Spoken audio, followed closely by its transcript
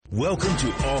Welcome to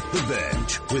Off the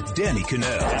Bench with Danny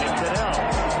Cannell.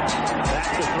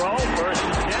 Back to throw, first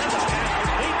and 10, the pass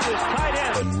complete to his tight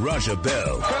end. And Raja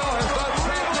Bell. Bell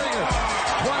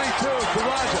has done 22 to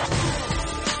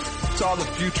Raja. Saw the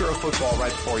future of football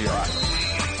right before your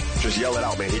eyes. Just yell it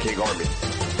out, man. He can't guard me.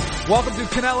 Welcome to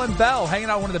Cannell and Bell,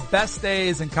 hanging out one of the best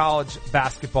days in college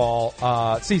basketball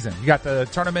season. You got the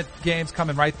tournament games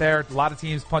coming right there. A lot of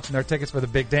teams punching their tickets for the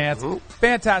big dance. Mm-hmm.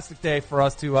 Fantastic day for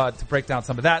us to break down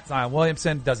some of that. Zion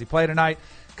Williamson, does he play tonight?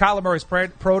 Kyler Murray's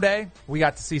pro day. We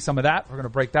got to see some of that. We're going to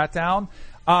break that down.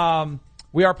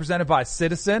 We are presented by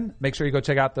Citizen. Make sure you go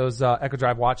check out those Echo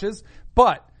Drive watches.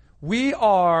 But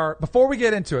before we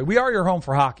get into it, we are your home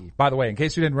for hockey, by the way, in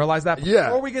case you didn't realize that. Yeah.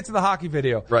 Before we get to the hockey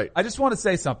video, right. I just want to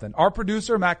say something. Our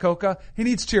producer, Matt Coca, he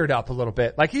needs cheered up a little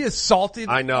bit. Like, he is salty.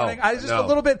 I know. A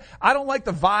little bit. I don't like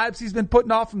the vibes he's been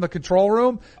putting off from the control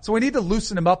room, so we need to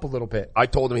loosen him up a little bit. I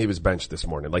told him he was benched this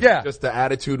morning. Just the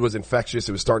attitude was infectious.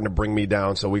 It was starting to bring me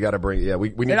down, so we got to we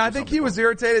need And I think he was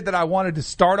irritated that I wanted to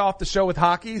start off the show with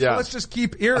hockey, so let's just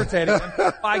keep irritating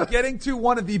him by getting to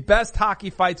one of the best hockey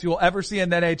fights you will ever see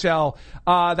in the NHL.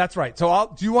 That's right.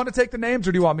 So do you want to take the names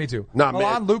or do you want me to? No,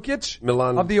 Milan Lucic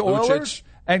Milan of the Oilers Lucic.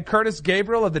 And Curtis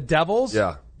Gabriel of the Devils.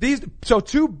 Yeah. So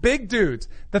two big dudes.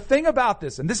 The thing about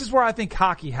this, and this is where I think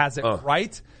hockey has it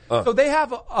right. So they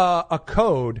have a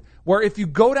code where if you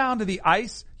go down to the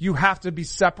ice, you have to be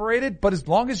separated, but as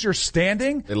long as you're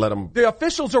standing, they let them. The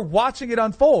officials are watching it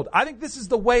unfold. I think this is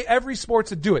the way every sport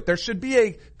should do it. There should be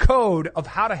a code of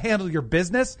how to handle your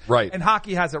business. Right. And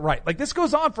hockey has it right. Like, this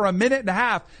goes on for a minute and a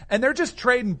half, and they're just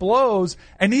trading blows,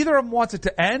 and neither of them wants it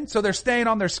to end, so they're staying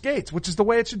on their skates, which is the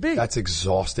way it should be. That's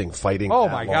exhausting, fighting. Oh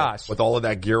my gosh. With all of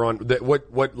that gear on.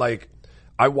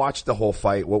 I watched the whole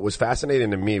fight. What was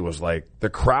fascinating to me was the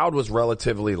crowd was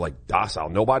relatively docile.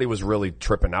 Nobody was really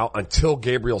tripping out until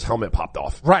Gabriel's helmet popped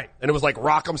off. Right. And it was like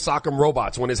Rock'em Sock'em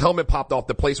Robots. When his helmet popped off,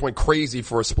 the place went crazy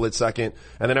for a split second,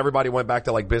 and then everybody went back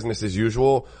to business as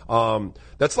usual.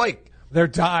 That's they're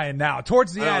dying now.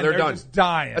 Towards the end, they're done. just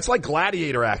dying. It's like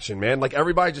gladiator action, man.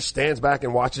 Everybody just stands back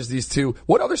and watches these two.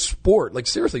 What other sport?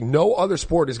 Seriously, no other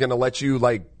sport is going to let you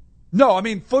No, I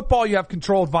mean, football, you have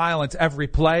controlled violence every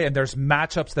play, and there's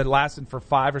matchups that lasted for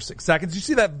 5 or 6 seconds. Did you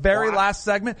see that very last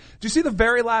segment? Did you see the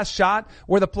very last shot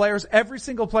where every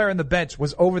single player in the bench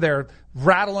was over there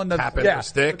rattling tapping their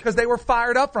stick? Because they were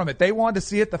fired up from it. They wanted to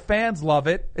see it. The fans love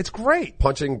it. It's great.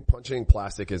 Punching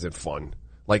plastic isn't fun.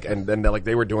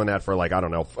 They were doing that for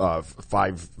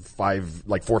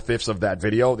 4/5 of that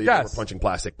video. They were punching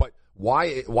plastic. But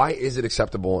why is it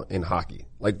acceptable in hockey?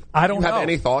 I don't know. You have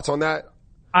any thoughts on that?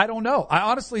 I don't know. I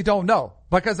honestly don't know.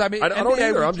 Because, I mean, I don't NBA,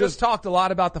 either. we just talked a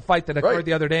lot about the fight that occurred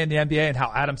the other day in the NBA and how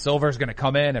Adam Silver is going to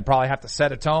come in and probably have to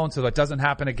set a tone so it doesn't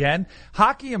happen again.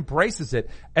 Hockey embraces it.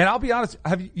 And I'll be honest,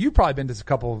 have you probably been to a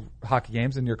couple hockey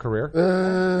games in your career?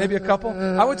 Maybe a couple?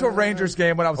 I went to a Rangers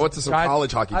game when I was I went to some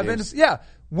college hockey games.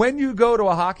 When you go to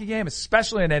a hockey game,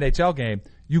 especially an NHL game,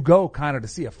 you go kind of to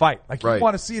see a fight. You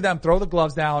want to see them throw the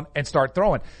gloves down and start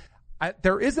throwing.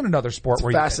 There isn't another sport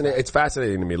it's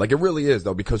fascinating to me. It really is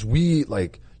though, because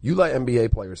you let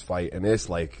NBA players fight and it's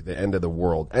the end of the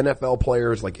world. NFL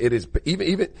players, it is,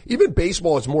 even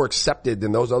baseball is more accepted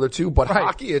than those other two, but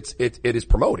hockey, it is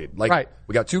promoted.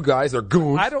 We got two guys, they're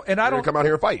goons. They're gonna come out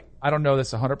here and fight. I don't know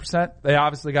this 100%. They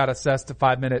obviously got assessed to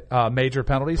 5-minute, major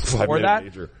penalties for that.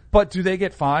 Major. But do they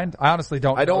get fined? I honestly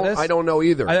don't know this. I don't know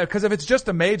either. Because if it's just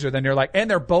a major, then you're and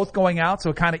they're both going out, so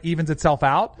it kind of evens itself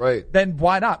out. Right. Then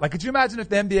why not? Could you imagine if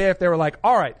the NBA, if they were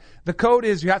all right, the code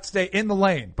is you have to stay in the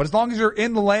lane, but as long as you're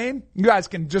in the lane, you guys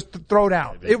can just throw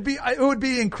down. It would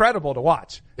be incredible to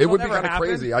watch. It would be kind of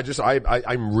crazy.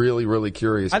 I'm really, really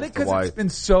curious. I think because it's been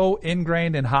so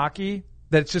ingrained in hockey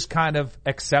that it's just kind of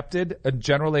accepted and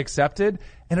generally accepted,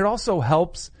 and it also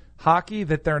helps hockey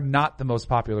that they're not the most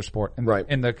popular sport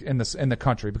in the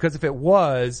country. Because if it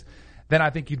was, then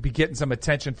I think you'd be getting some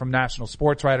attention from national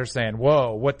sports writers saying,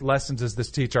 "Whoa, what lessons does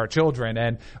this teach our children?"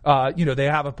 And they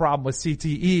have a problem with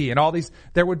CTE and all these.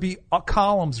 There would be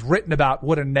columns written about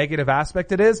what a negative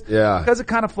aspect it is. Yeah, because it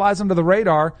kind of flies under the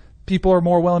radar. People are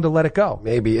more willing to let it go.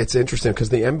 Maybe it's interesting because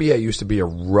the NBA used to be a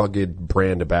rugged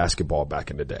brand of basketball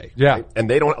back in the day. Yeah, right? And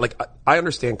they don't I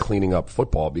understand cleaning up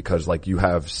football because you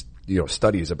have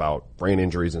studies about brain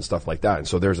injuries and stuff like that. And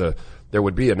so there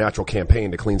would be a natural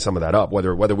campaign to clean some of that up,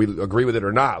 whether we agree with it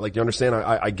or not. You understand?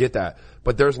 I get that.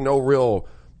 But there's no real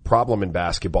problem in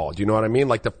basketball. Do you know what I mean?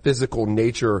 The physical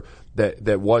nature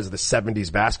that was the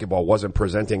 70s basketball wasn't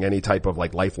presenting any type of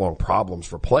lifelong problems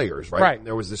for players, right? Right. And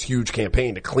there was this huge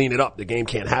campaign to clean it up. The game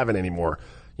can't have it anymore.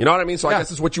 You know what I mean? So I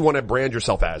guess it's what you want to brand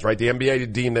yourself as, right? The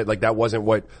NBA deemed that that wasn't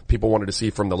what people wanted to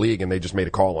see from the league, and they just made a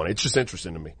call on it. It's just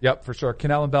interesting to me. Yep, for sure.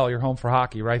 Cannell and Bell, you're home for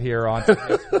hockey right here on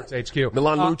Sports HQ.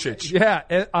 Milan Lucic.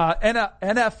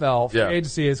 NFL free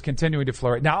agency is continuing to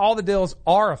flourish. Now, all the deals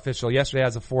are official yesterday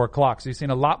as of 4:00, so you've seen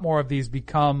a lot more of these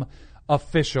become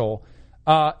official.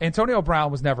 Antonio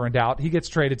Brown was never in doubt. He gets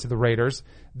traded to the Raiders.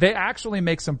 They actually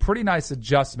make some pretty nice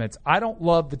adjustments. I don't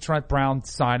love the Trent Brown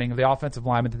signing of the offensive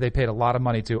lineman that they paid a lot of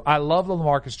money to. I love the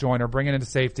LaMarcus Joyner bringing into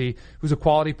safety, who's a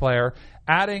quality player,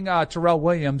 adding Terrell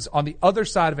Williams on the other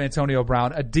side of Antonio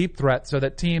Brown, a deep threat so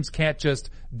that teams can't just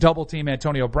double team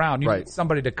Antonio Brown. You need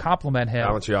somebody to complement him.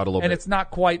 Balance you out a little bit. And it's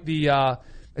not quite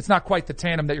the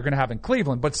tandem that you're going to have in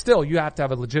Cleveland, but still you have to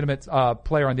have a legitimate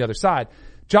player on the other side.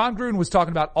 John Gruden was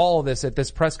talking about all of this at this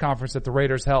press conference that the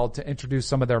Raiders held to introduce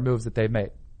some of their moves that they've made.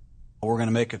 We're going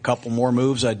to make a couple more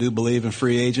moves. I do believe in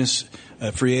free agency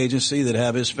that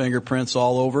have his fingerprints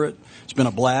all over it. It's been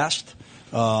a blast,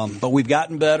 but we've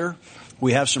gotten better.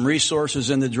 We have some resources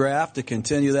in the draft to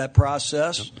continue that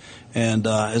process. And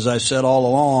as I said all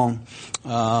along,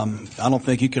 I don't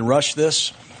think you can rush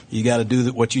this. You got to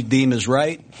do what you deem is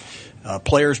right.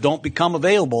 Players don't become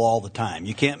available all the time.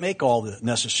 You can't make all the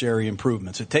necessary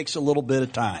improvements. It takes a little bit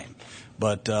of time,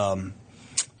 but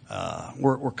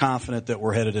we're confident that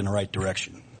we're headed in the right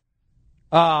direction.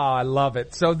 Oh, I love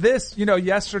it. So this,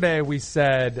 yesterday we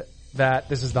said that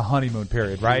this is the honeymoon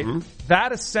period, right? Mm-hmm.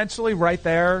 That essentially right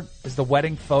there is the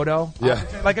wedding photo. Yeah.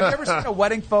 Like, have you ever seen a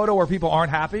wedding photo where people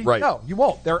aren't happy? Right. No, you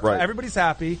won't. Everybody's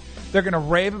happy. They're going to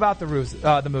rave about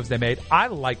the moves they made. I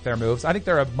like their moves. I think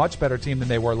they're a much better team than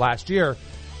they were last year.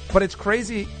 But it's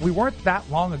crazy. We weren't that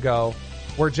long ago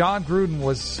where John Gruden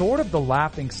was sort of the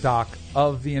laughingstock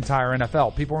of the entire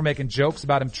NFL. People were making jokes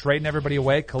about him trading everybody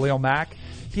away. Khalil Mack.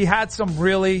 He had some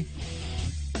really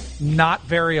not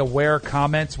very aware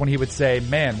comments when he would say,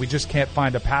 man, we just can't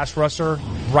find a pass rusher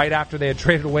right after they had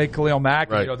traded away Khalil Mack.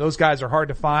 Right. Those guys are hard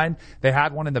to find. They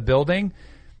had one in the building.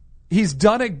 He's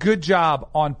done a good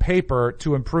job on paper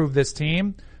to improve this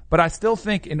team, but I still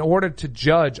think in order to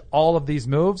judge all of these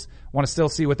moves, I want to still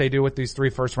see what they do with these 3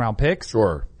 first-round picks.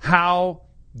 Sure. How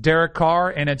Derek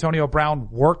Carr and Antonio Brown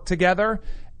work together.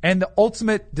 And the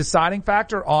ultimate deciding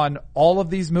factor on all of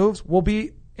these moves will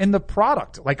be in the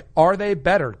product. Like, are they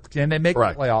better? Can they make the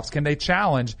playoffs? Can they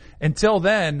challenge? Until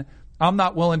then, I'm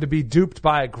not willing to be duped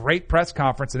by a great press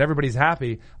conference and everybody's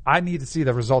happy. I need to see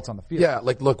the results on the field. Yeah,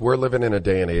 look, we're living in a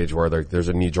day and age where there's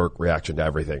a knee-jerk reaction to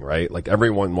everything, right? Like,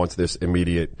 everyone wants this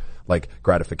immediate,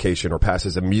 gratification or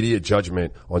passes immediate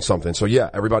judgment on something. So, yeah,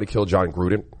 everybody killed John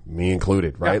Gruden, me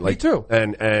included, right? Yeah, me too.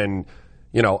 And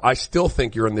I still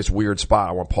think you're in this weird spot.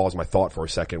 I want to pause my thought for a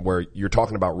second where you're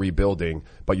talking about rebuilding,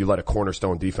 but you let a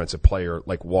cornerstone defensive player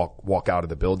walk out of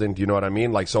the building. Do you know what I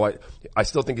mean? So I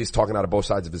still think he's talking out of both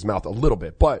sides of his mouth a little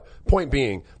bit. But point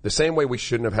being, the same way we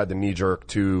shouldn't have had the knee jerk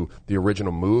to the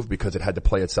original move because it had to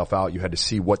play itself out. You had to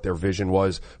see what their vision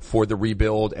was for the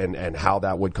rebuild and how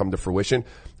that would come to fruition.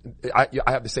 I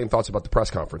have the same thoughts about the press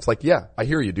conference. Yeah, I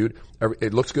hear you, dude.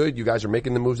 It looks good. You guys are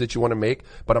making the moves that you want to make,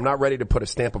 but I'm not ready to put a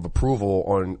stamp of approval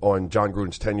on John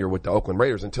Gruden's tenure with the Oakland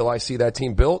Raiders until I see that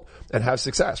team built and have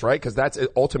success, right? Because that's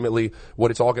ultimately what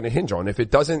it's all going to hinge on. If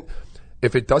it doesn't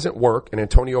work and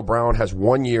Antonio Brown has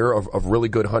 1 year of really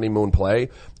good honeymoon play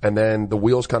and then the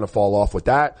wheels kind of fall off with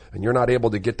that and you're not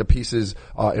able to get the pieces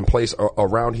in place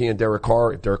around he and Derek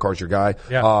Carr, if Derek Carr's your guy,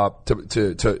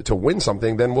 to win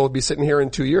something, then we'll be sitting here in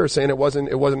 2 years saying it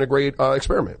wasn't a great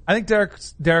experiment. I think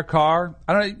Derek Carr,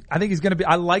 I think he's going to be,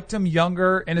 I liked him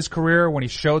younger in his career when he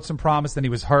showed some promise, then he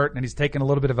was hurt and he's taken a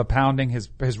little bit of a pounding, his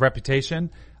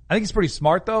reputation. I think he's pretty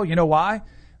smart though. You know why?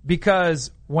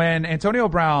 Because when Antonio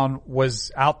Brown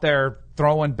was out there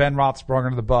throwing Ben Roethlisberger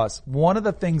under the bus, one of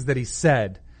the things that he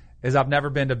said is, I've never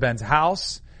been to Ben's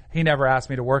house. He never asked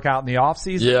me to work out in the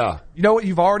offseason. Yeah. You know what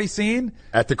you've already seen?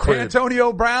 At the crib.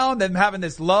 Antonio Brown, them having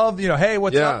this love, hey,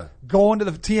 what's up? Going to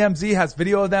the TMZ, has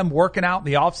video of them working out in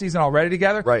the offseason already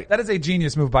together. Right. That is a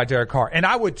genius move by Derek Carr. And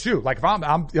I would too.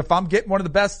 If I'm getting one of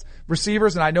the best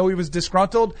receivers and I know he was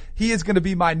disgruntled, he is going to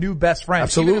be my new best friend.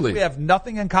 Absolutely. Even if we have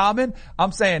nothing in common,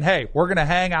 I'm saying, hey, we're going to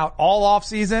hang out all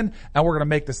offseason and we're going to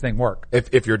make this thing work.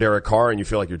 If you're Derek Carr and you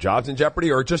feel like your job's in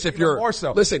jeopardy, or just if you're more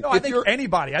so. Listen, I think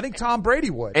anybody. I think Tom Brady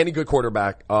would. Any good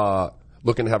quarterback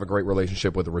looking to have a great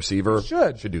relationship with a receiver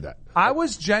should do that. I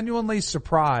was genuinely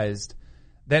surprised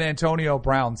that Antonio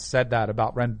Brown said that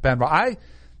about Ben.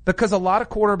 Because a lot of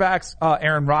quarterbacks,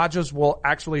 Aaron Rodgers will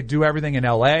actually do everything in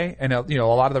LA, and a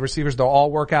lot of the receivers, they'll all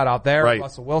work out there. Right.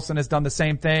 Russell Wilson has done the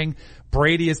same thing.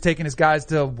 Brady has taken his guys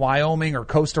to Wyoming or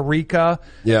Costa Rica.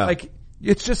 Yeah.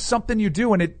 It's just something you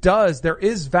do, and it does. There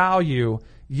is value.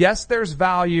 yes, there's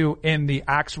value in the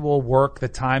actual work, the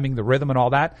timing, the rhythm and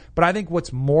all that. But I think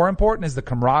what's more important is the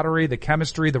camaraderie, the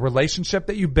chemistry, the relationship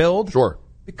that you build. Sure.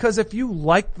 Because if you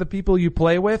like the people you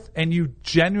play with and you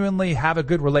genuinely have a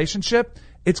good relationship,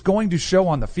 it's going to show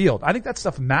on the field. I think that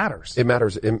stuff matters. It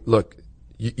matters. Look,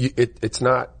 it's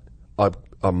not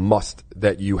a must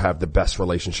that you have the best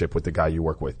relationship with the guy you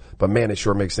work with. But man, it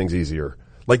sure makes things easier.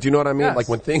 Like, do you know what I mean? Yes. Like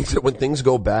when things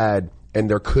go bad and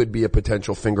there could be a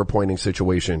potential finger pointing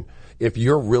situation, if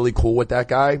you're really cool with that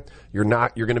guy, you're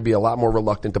going to be a lot more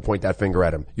reluctant to point that finger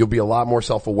at him. You'll be a lot more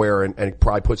self-aware and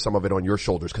probably put some of it on your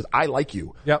shoulders because I like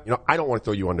you. Yep. You know, I don't want to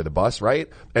throw you under the bus, right?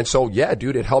 And so, yeah,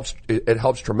 dude, it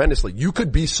helps tremendously. You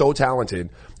could be so talented,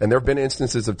 and there have been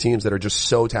instances of teams that are just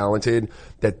so talented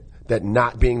that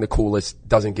not being the coolest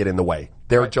doesn't get in the way.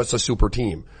 They're just a super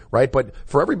team, right? But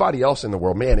for everybody else in the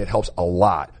world, man, it helps a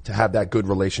lot to have that good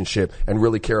relationship and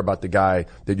really care about the guy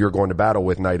that you're going to battle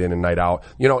with night in and night out.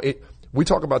 You know, we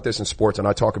talk about this in sports, and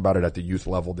I talk about it at the youth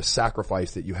level, the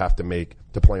sacrifice that you have to make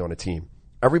to play on a team.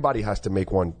 Everybody has to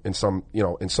make one in some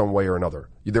way or another.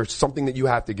 There's something that you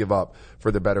have to give up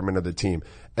for the betterment of the team.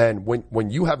 And when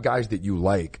you have guys that you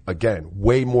like, again,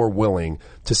 way more willing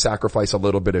to sacrifice a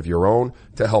little bit of your own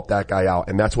to help that guy out.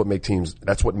 And that's what makes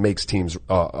teams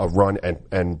run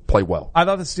and play well. I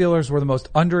thought the Steelers were the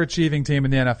most underachieving team in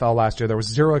the NFL last year. There was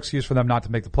zero excuse for them not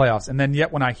to make the playoffs. And then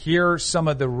yet when I hear some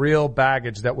of the real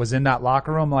baggage that was in that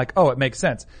locker room, I'm like, oh, it makes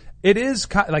sense. It is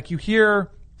kind of like you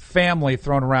hear family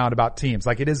thrown around about teams.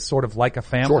 Like it is sort of like a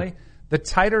family. Sure. The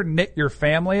tighter knit your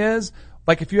family is,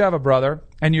 like if you have a brother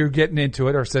and you're getting into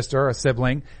it, or a sister or a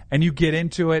sibling, and you get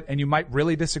into it and you might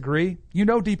really disagree, you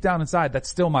know deep down inside that's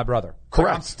still my brother. Correct.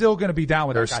 Like, I'm still going to be down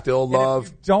with There's that guy. still love. And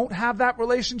if you don't have that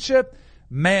relationship,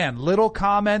 man, little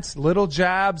comments, little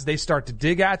jabs, they start to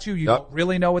dig at you. You don't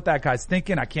really know what that guy's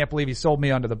thinking. I can't believe he sold me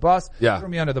under the bus, threw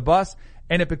me under the bus.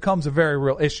 And it becomes a very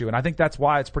real issue. And I think that's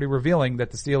why it's pretty revealing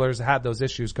that the Steelers had those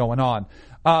issues going on.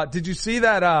 Did you see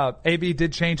that AB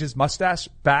did change his mustache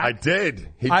back? I did.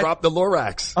 He dropped the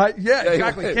Lorax. Yeah,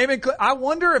 exactly. Came in. I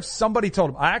wonder if somebody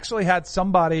told him. I actually had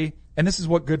somebody, and this is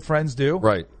what good friends do.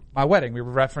 Right. My wedding. We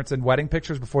were referencing wedding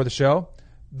pictures before the show.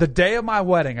 The day of my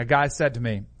wedding, a guy said to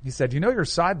me, he said, you know your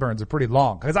sideburns are pretty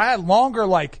long. Because I had longer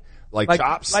like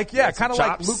chops? Kind of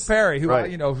like Luke Perry, who,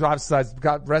 obviously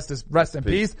got rest in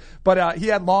peace. But, he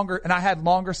had longer, and I had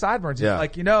longer sideburns. He's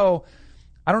like,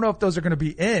 I don't know if those are going to be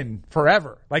in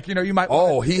forever. Like, you might.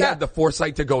 Oh, he had the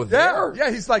foresight to go there? Yeah,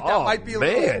 he's like, that might be a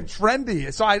little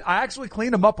trendy. So I actually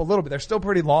cleaned them up a little bit. They're still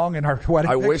pretty long in our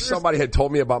wedding pictures. Wish somebody had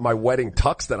told me about my wedding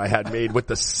tux that I had made with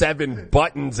the 7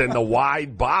 buttons and the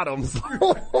wide bottoms.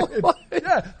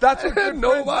 Yeah, that's what good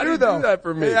nobody friends do, though. Do that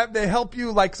for me. They help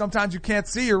you, like, sometimes you can't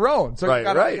see your own. So you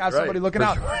gotta have somebody looking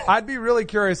out. Sure. I'd be really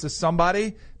curious if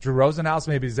somebody, Drew Rosenhaus,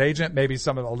 maybe his agent, maybe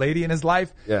some of the lady in his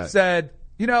life, said,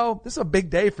 this is a big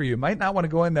day for you. Might not want to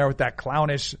go in there with that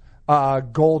clownish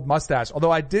gold mustache. Although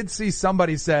I did see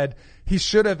somebody said he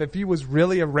should have, if he was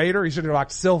really a Raider, he should have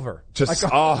rocked silver.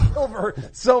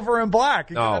 Silver and black.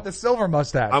 He could have the silver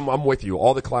mustache. I'm with you.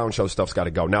 All the clown show stuff's got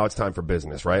to go. Now it's time for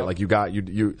business, right? Like you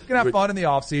can have fun in the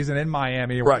off season in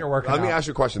Miami. Right. You're working Let me ask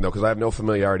you a question though, because I have no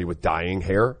familiarity with dyeing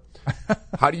hair.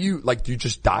 How do you do you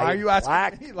just dye? Why are you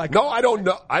asking me? No, I don't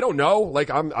know. I don't know. Like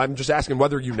I'm just asking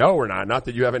whether you know or not. Not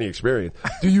that you have any experience.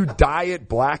 Do you dye it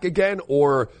black again,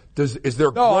 or is there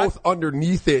growth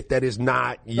underneath it that is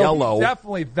not yellow?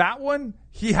 Definitely that one.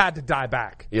 He had to dye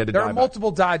back. There are multiple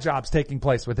dye jobs taking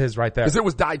place with his right there. Because it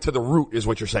was dyed to the root, is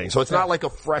what you're saying. So it's not like a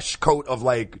fresh coat of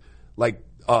like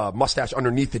mustache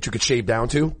underneath that you could shave down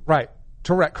to. Right.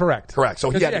 Correct.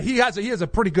 So he has a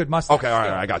pretty good mustache. Okay, all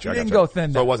right, I got you. He didn't go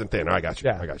thin. So it wasn't thin. I got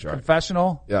you. Yeah. I got you. All right.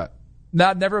 Professional. Yeah.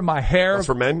 Never in my hair. That's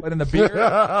for men? But in the beard.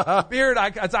 I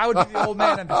would be the old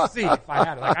man in the seat if I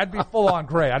had it. Like, I'd be full on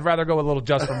gray. I'd rather go with a little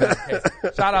Just for Men case.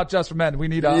 Shout out Just for Men. We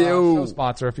need a show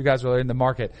sponsor if you guys are in the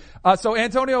market. So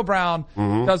Antonio Brown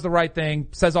does the right thing,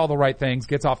 says all the right things,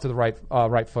 gets off to the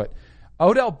right foot.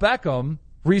 Odell Beckham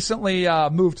recently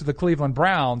moved to the Cleveland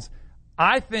Browns.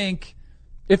 I think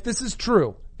if this is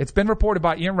true, it's been reported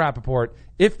by Ian Rappaport.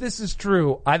 If this is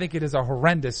true, I think it is a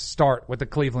horrendous start with the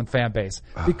Cleveland fan base.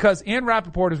 Because Ian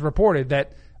Rappaport has reported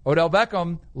that Odell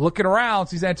Beckham, looking around,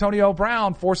 sees Antonio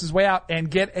Brown force his way out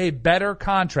and get a better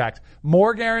contract.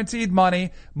 More guaranteed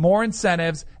money, more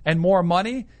incentives, and more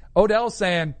money. Odell's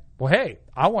saying, well, hey,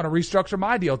 I want to restructure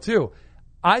my deal too.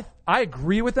 I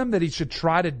agree with him that he should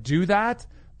try to do that,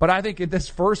 but I think in this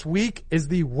first week is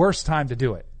the worst time to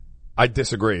do it. I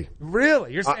disagree.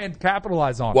 Really? You're saying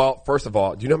capitalize on it? Well, first of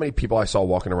all, do you know how many people I saw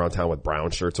walking around town with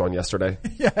Brown shirts on yesterday?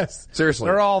 Yes. Seriously.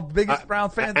 They're all biggest Brown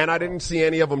fans. And I didn't see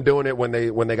any of them doing it when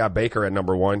they got Baker at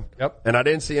number 1. Yep. And I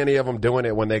didn't see any of them doing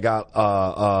it when they got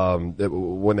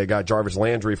Jarvis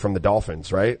Landry from the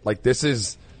Dolphins, right? Like this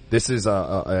is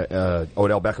a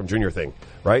Odell Beckham Jr. thing,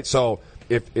 right? So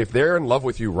if they're in love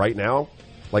with you right now,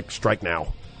 like strike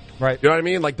now. Right. You know what I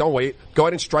mean? Like, don't wait. Go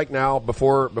ahead and strike now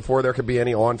before there could be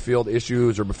any on-field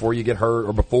issues or before you get hurt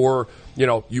or before,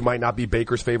 you might not be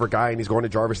Baker's favorite guy and he's going to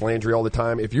Jarvis Landry all the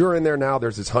time. If you're in there now,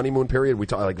 there's this honeymoon period.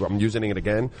 I'm using it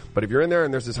again. But if you're in there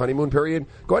and there's this honeymoon period,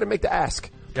 go ahead and make the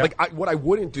ask. Yep. Like, what I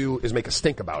wouldn't do is make a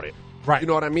stink about it. Right. You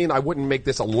know what I mean? I wouldn't make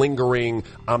this a lingering,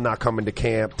 I'm not coming to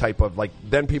camp type of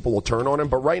then people will turn on him.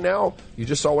 But right now, you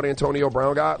just saw what Antonio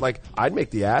Brown got. Like, I'd make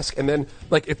the ask. And then,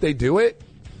 if they do it,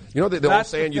 the old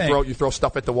saying, you throw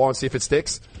stuff at the wall and see if it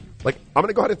sticks. Like, I'm going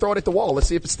to go ahead and throw it at the wall. Let's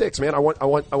see if it sticks, man. I want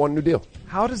a new deal.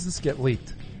 How does this get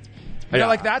leaked?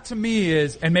 Yeah. That to me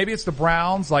is, and maybe it's the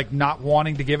Browns, not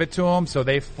wanting to give it to him, so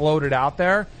they float it out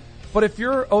there. But if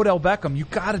you're Odell Beckham, you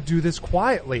got to do this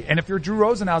quietly. And if you're Drew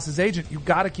Rosenhaus's agent, you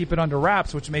got to keep it under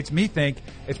wraps, which makes me think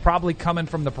it's probably coming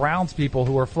from the Browns people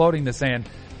who are floating this saying,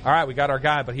 all right, we got our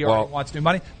guy, but he already wants new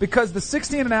money. Because the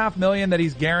 $16.5 million that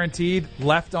he's guaranteed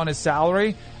left on his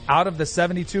salary out of the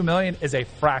 $72 million is a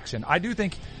fraction. I do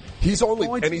think he's only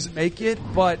going to make it,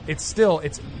 but it's still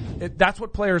that's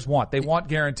what players want. They want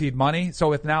guaranteed money.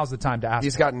 So if now's the time to ask,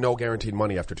 he's got no guaranteed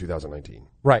money after 2019.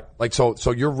 Right? So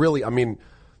you're really, and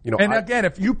again,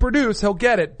 if you produce, he'll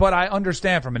get it. But I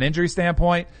understand from an injury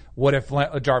standpoint, what if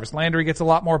Jarvis Landry gets a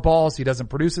lot more balls? He doesn't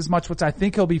produce as much, which I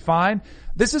think he'll be fine.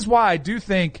 This is why I do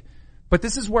think, but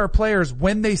this is where players,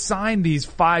 when they sign these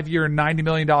 5-year, $90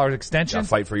 million extensions,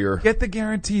 fight for your, get the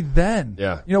guarantee then.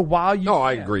 Yeah. While you. No,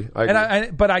 I agree.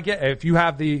 But I get, if you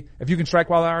can strike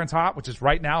while the iron's hot, which is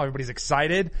right now, everybody's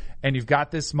excited, and you've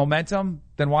got this momentum,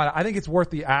 then why not? I think it's worth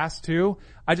the ask too.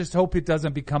 I just hope it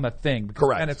doesn't become a thing.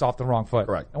 Correct. Then it's off the wrong foot.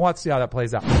 Correct. And we'll have to see how that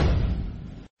plays out.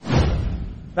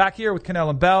 Back here with Cannell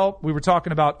and Bell, we were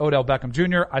talking about Odell Beckham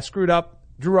Jr. I screwed up.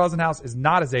 Drew Rosenhaus is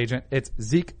not his agent. It's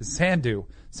Zeke Sandu.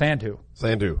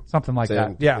 Something like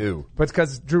that. Yeah. But it's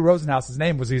because Drew Rosenhaus's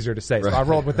name was easier to say, so I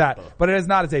rolled with that. But it is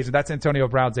not his agent. That's Antonio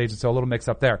Brown's agent, so a little mix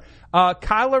up there.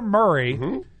 Kyler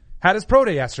Murray had his pro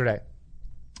day yesterday.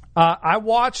 I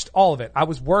watched all of it. I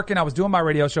was working, I was doing my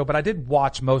radio show, but I did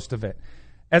watch most of it.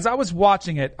 As I was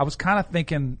watching it, I was kind of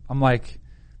thinking, I'm like,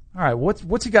 all right,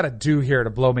 what's he got to do here to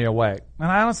blow me away? And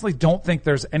I honestly don't think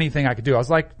there's anything I could do. I was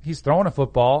like, he's throwing a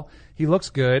football. He looks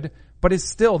good, but it's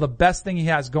still the best thing he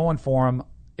has going for him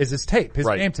is his tape, his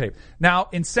game tape. Now,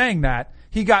 in saying that,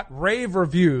 he got rave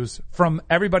reviews from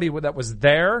everybody that was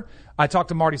there. I talked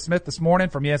to Marty Smith this morning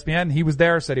from ESPN. He was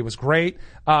there, said he was great.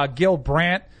 Gil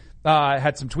Brandt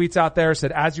had some tweets out there,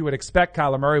 said, as you would expect,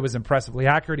 Kyler Murray was impressively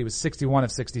accurate. He was 61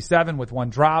 of 67 with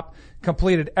 1 drop,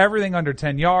 completed everything under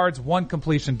 10 yards, 1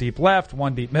 completion deep left,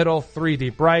 1 deep middle, 3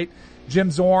 deep right.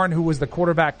 Jim Zorn, who was the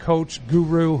quarterback coach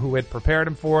guru who had prepared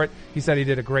him for it, he said he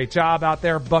did a great job out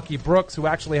there. Bucky Brooks, who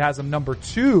actually has him number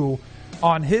 2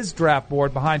 on his draft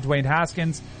board behind Dwayne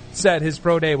Haskins, said his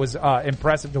pro day was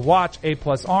impressive to watch, A+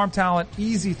 arm talent,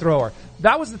 easy thrower.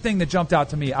 That was the thing that jumped out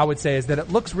to me, I would say, is that it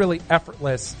looks really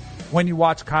effortless when you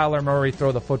watch Kyler Murray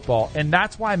throw the football. And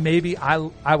that's why maybe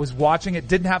I was watching it,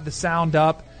 didn't have the sound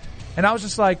up, and I was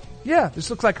just like, yeah, this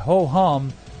looks like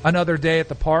ho-hum, another day at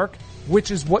the park,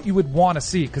 which is what you would want to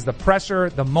see, because the pressure,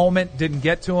 the moment didn't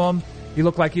get to him. He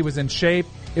looked like he was in shape.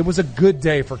 It was a good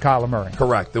day for Kyler Murray.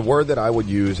 Correct. The word that I would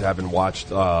use, having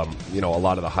watched, a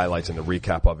lot of the highlights and the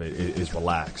recap of it, is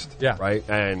relaxed. Yeah. Right.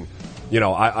 And,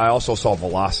 I also saw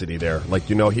velocity there. Like,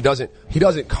 he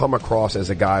doesn't come across as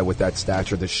a guy with that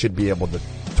stature that should be able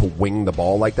to wing the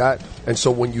ball like that. And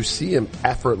so when you see him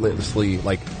effortlessly,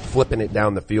 flipping it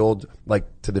down the field,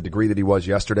 to the degree that he was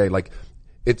yesterday,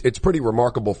 it's pretty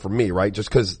remarkable for me, right?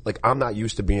 Just cause, I'm not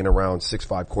used to being around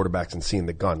 6'5" quarterbacks and seeing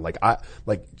the gun.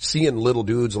 Seeing little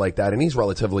dudes like that, and he's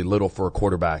relatively little for a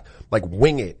quarterback,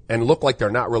 wing it and look like they're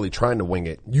not really trying to wing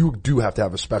it. You do have to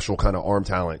have a special kind of arm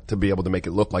talent to be able to make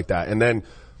it look like that. And then,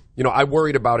 I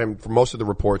worried about him for most of the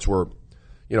reports were,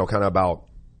 kind of about,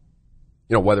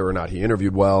 whether or not he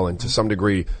interviewed well, and to some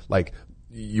degree,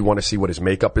 you want to see what his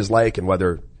makeup is like and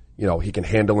whether, he can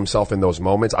handle himself in those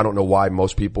moments. I don't know why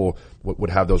most people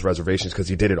would have those reservations, because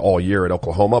he did it all year at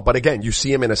Oklahoma. But again, you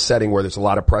see him in a setting where there's a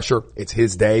lot of pressure. It's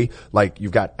his day.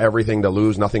 You've got everything to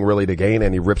lose, nothing really to gain,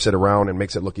 and he rips it around and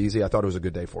makes it look easy. I thought it was a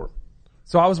good day for him.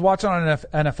 So I was watching on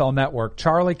NFL Network,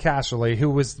 Charlie Casserly,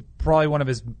 who was probably one of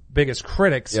his biggest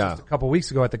critics just a couple weeks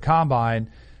ago at the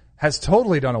Combine, has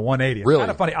totally done a 180. It's Really?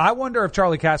 kind of funny. I wonder if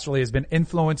Charlie Casserly has been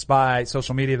influenced by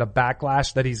social media, the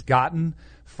backlash that he's gotten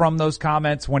from those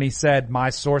comments when he said, my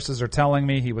sources are telling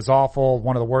me he was awful,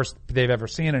 one of the worst they've ever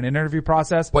seen in an interview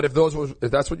process. But if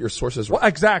that's what your sources were. Well,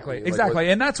 exactly.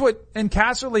 And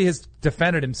Casserly has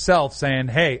defended himself saying,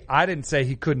 hey, I didn't say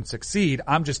he couldn't succeed.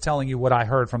 I'm just telling you what I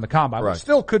heard from the combine, Right. which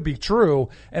still could be true.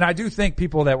 And I do think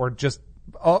people that were just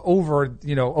over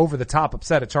the top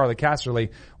upset at Charlie Casserly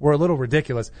were a little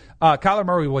ridiculous. Kyler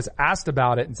Murray was asked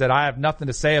about it and said, I have nothing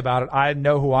to say about it. I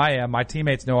know who I am. My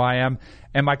teammates know who I am,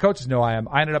 and my coaches know I am.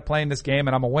 I ended up playing this game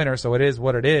and I'm a winner, so it is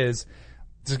what it is.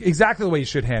 It's exactly the way you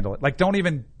should handle it. Like, don't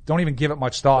even give it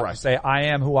much thought. Right. Just say, I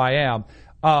am who I am.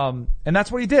 And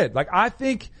that's what he did. Like, I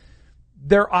think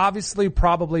there obviously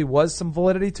probably was some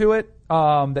validity to it,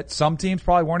 that some teams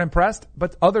probably weren't impressed,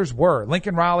 but others were.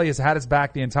 Lincoln Riley has had his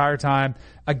back the entire time.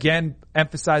 Again,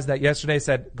 emphasized that yesterday,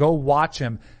 said, go watch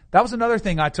him. That was another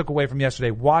thing I took away from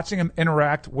yesterday, watching him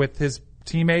interact with his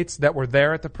teammates that were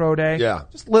there at the pro day. Yeah.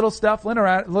 Just little stuff,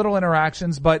 little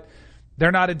interactions, but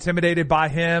they're not intimidated by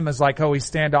him as like, oh, he's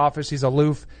standoffish, he's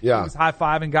aloof. Yeah. He was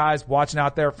high-fiving guys, watching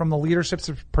out there. From the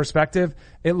leadership's perspective,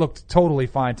 it looked totally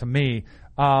fine to me.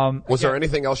 Was there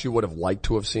anything else you would have liked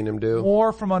to have seen him do?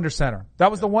 More from under center.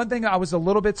 That was the one thing I was a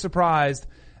little bit surprised,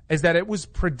 is that it was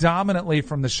predominantly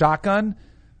from the shotgun.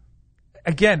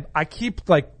 Again, I keep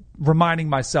reminding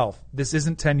myself, this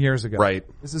isn't 10 years ago. Right.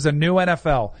 This is a new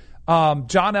NFL. John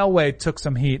Elway took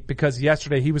some heat because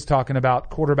yesterday he was talking about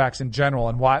quarterbacks in general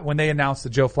and why, when they announced the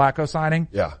Joe Flacco signing,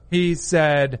 yeah, he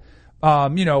said,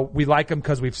 we like him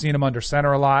because we've seen him under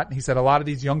center a lot. He said a lot of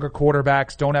these younger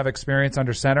quarterbacks don't have experience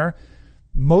under center.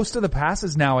 Most of the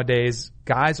passes nowadays,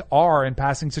 guys are in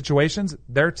passing situations,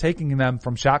 they're taking them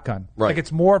from shotgun. Right. Like,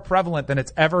 it's more prevalent than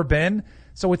it's ever been,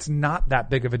 so it's not that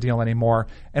big of a deal anymore.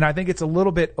 And I think it's a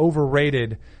little bit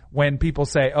overrated when people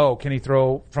say, oh, can he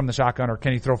throw from the shotgun or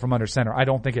can he throw from under center? I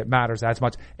don't think it matters as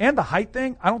much. And the height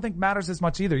thing, I don't think matters as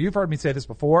much either. You've heard me say this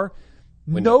before.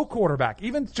 No quarterback,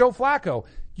 even Joe Flacco,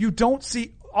 you don't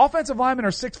see offensive linemen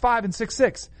are 6'5" and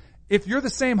 6'6". If you're the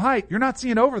same height, you're not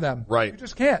seeing over them. Right. You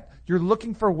just can't. You're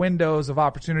looking for windows of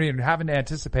opportunity and you're having to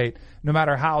anticipate no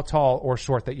matter how tall or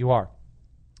short that you are.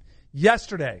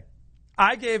 Yesterday,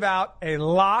 I gave out a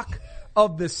lock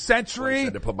of the century.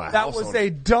 To put my that house was on a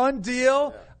it. done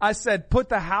deal. Yeah. I said, put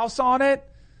the house on it.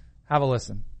 Have a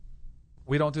listen.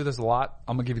 We don't do this a lot.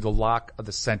 I'm going to give you the lock of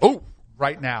the century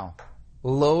right now.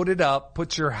 Load it up.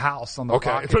 Put your house on the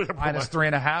Rockets. Minus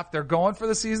 3.5. They're going for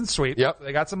the season sweep. Yep. So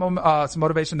they got some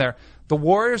motivation there. The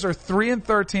Warriors are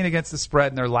 3-13 against the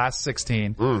spread in their last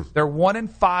 16. They're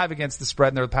 1-5 against the spread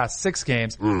in their past 6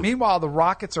 games. Meanwhile, the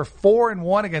Rockets are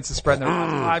 4-1 against the spread in their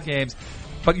last 5 games.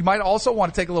 But you might also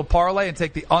want to take a little parlay and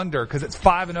take the under because it's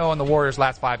 5-0 in the Warriors'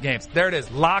 last 5 games. There it is.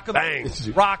 Lock of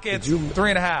the Rockets,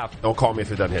 3.5. Don't call me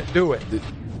if it doesn't hit. Do it.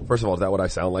 First of all, is that what I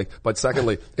sound like? But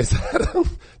secondly,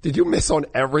 did you miss on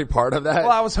every part of that?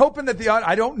 Well, I was hoping that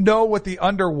I don't know what the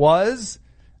under was.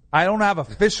 I don't have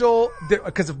official,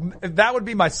 because that would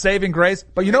be my saving grace.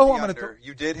 But you know who I'm going to.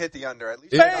 You did hit the under, at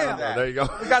least. Bam! There you go.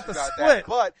 We got the split.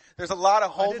 But there's a lot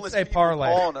of homeless people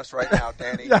calling us right now,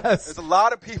 Danny. Yes. There's a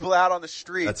lot of people out on the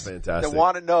streets. That's fantastic. That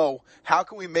want to know, how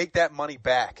can we make that money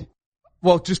back?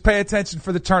 Well, just pay attention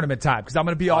for the tournament time because I'm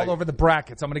going to be all over the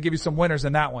brackets. I'm going to give you some winners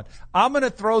in that one. I'm going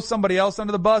to throw somebody else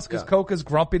under the bus because Coca's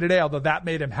grumpy today, although that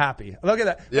made him happy. Look at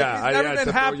that. Yeah, he's never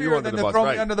been happier than to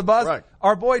throw me under the bus. Right.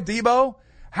 Our boy Debo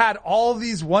had all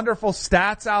these wonderful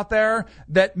stats out there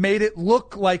that made it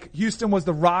look like Houston was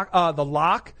the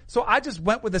lock. So I just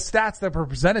went with the stats that were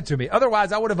presented to me.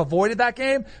 Otherwise, I would have avoided that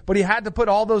game, but he had to put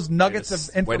all those nuggets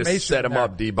of information. Way to set him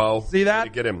up, Debo. See that? Way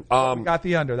to get him. Got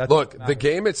the under. That's look, the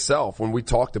game itself, when we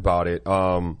talked about it,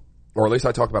 or at least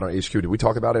I talked about it on HQ. Did we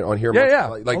talk about it on here? Yeah,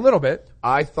 a little bit.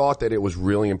 I thought that it was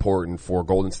really important for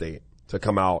Golden State to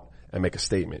come out and make a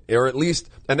statement, or at least,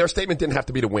 and their statement didn't have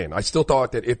to be to win. I still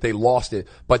thought that if they lost it,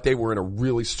 but they were in a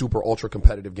really super ultra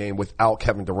competitive game without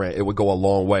Kevin Durant, it would go a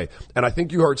long way. And I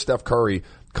think you heard Steph Curry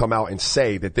come out and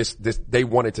say that this they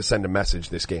wanted to send a message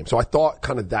this game. So I thought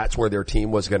kind of that's where their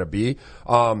team was going to be.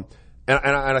 And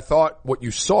I thought what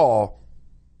you saw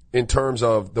in terms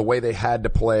of the way they had to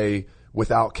play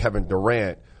without Kevin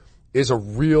Durant is a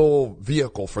real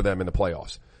vehicle for them in the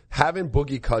playoffs. Having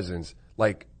Boogie Cousins,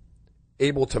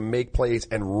 able to make plays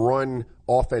and run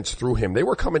offense through him. They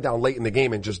were coming down late in the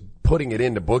game and just putting it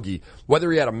into Boogie. Whether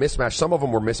he had a mismatch, some of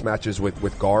them were mismatches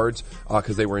with guards,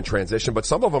 cause they were in transition, but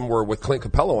some of them were with Clint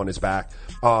Capella on his back.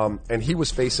 And he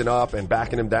was facing up and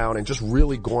backing him down and just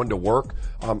really going to work.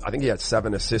 I think he had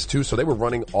 7 assists too, so they were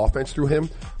running offense through him.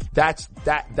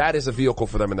 That is a vehicle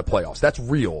for them in the playoffs. That's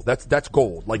real. That's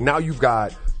gold. Like now you've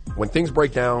got, when things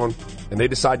break down and they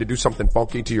decide to do something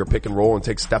funky to your pick and roll and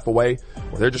take Steph away,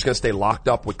 or they're just going to stay locked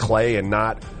up with Klay and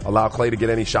not allow Klay to get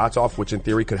any shots off, which in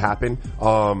theory could happen.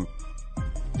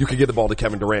 You could give the ball to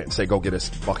Kevin Durant and say, go get us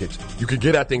buckets. You could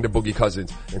get that thing to Boogie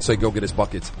Cousins and say, go get us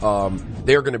buckets.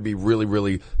 They're going to be really,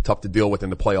 really tough to deal with in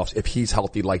the playoffs if he's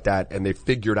healthy like that and they've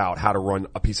figured out how to run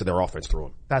a piece of their offense through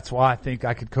him. That's why I think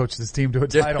I could coach this team to a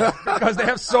title because they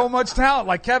have so much talent.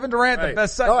 Like Kevin Durant, the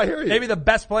best, I hear you. Maybe the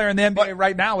best player in the NBA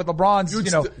right now with LeBron's,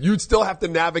 you'd still have to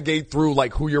navigate through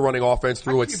like who you're running offense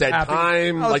through at said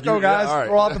time. Let's go, guys. All right.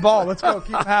 Throw out the ball. Let's go.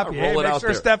 Keep them happy. Hey, make sure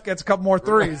there. Steph gets a couple more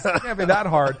threes. It can't be that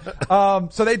hard.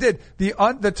 So they did.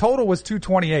 The total was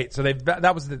 228. So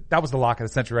that was the lock of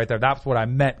the century right there. That's what I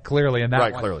meant clearly in that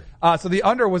one. Right, clearly. So the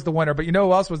under was the winner, but you know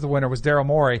who else was the winner was Daryl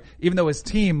Morey. Even though his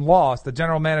team lost, the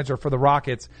general manager for the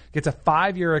Rockets gets a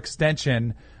 5-year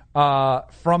extension,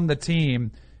 from the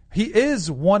team. He is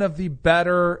one of the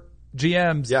better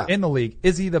GMs in the league.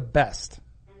 Is he the best?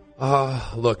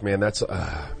 Look, man, that's,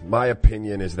 my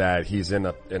opinion is that he's in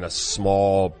a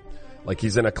small, like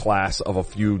he's in a class of a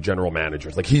few general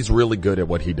managers. Like he's really good at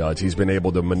what he does. He's been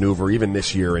able to maneuver even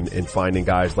this year in finding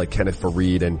guys like Kenneth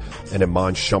Faried and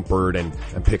Iman Shumpert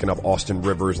and picking up Austin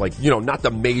Rivers. Like, not the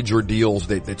major deals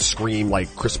that scream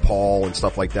like Chris Paul and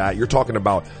stuff like that. You're talking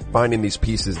about finding these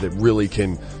pieces that really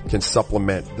can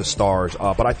supplement the stars.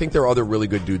 But I think there are other really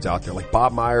good dudes out there like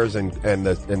Bob Myers and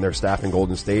their staff in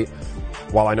Golden State.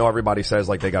 While I know everybody says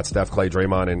like they got Steph, Klay,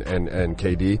 Draymond, and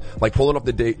KD, like pulling up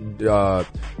the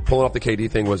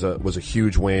KD thing was a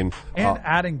huge win. And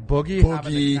adding Boogie,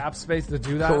 having the cap space to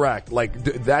do that. Correct. Like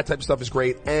that type of stuff is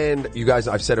great. And you guys,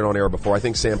 I've said it on air before. I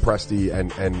think Sam Presti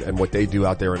and what they do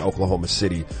out there in Oklahoma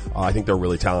City, I think they're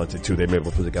really talented too. They've been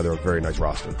able to put together a very nice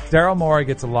roster. Daryl Morey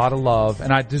gets a lot of love,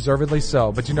 and deservedly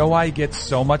so. But you know why he gets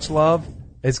so much love?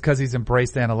 It's because he's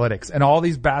embraced analytics. And all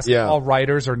these basketball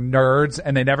writers are nerds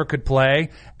and they never could play.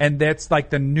 And that's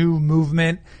like the new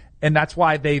movement. And that's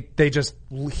why they just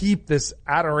heap this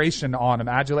adoration on him,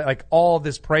 adulate, like all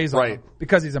this praise on him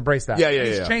because he's embraced that.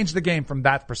 He's changed the game from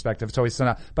that perspective. So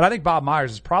but I think Bob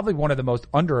Myers is probably one of the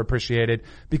most underappreciated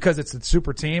because it's a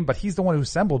super team, but he's the one who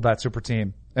assembled that super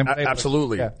team. And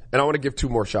absolutely. And I want to give 2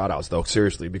 more shout outs though,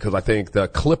 seriously, because I think the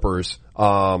Clippers,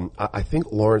 I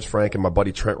think Lawrence Frank and my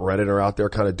buddy Trent Reddit are out there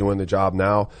kind of doing the job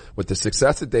now with the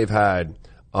success that they've had.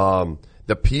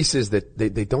 The pieces that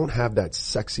they don't have that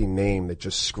sexy name that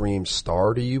just screams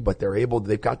star to you, but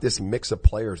they've got this mix of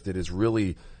players that is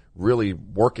really, really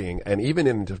working. And even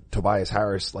in Tobias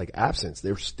Harris, like absence,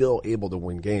 they're still able to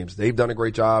win games. They've done a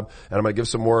great job. And I'm going to give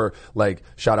some more like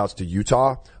shout outs to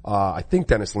Utah. I think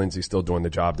Dennis Lindsey's still doing the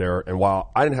job there. And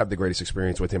while I didn't have the greatest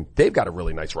experience with him, they've got a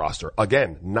really nice roster.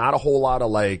 Again, not a whole lot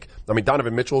of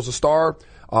Donovan Mitchell's a star.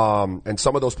 And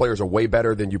some of those players are way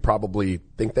better than you probably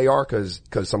think they are cause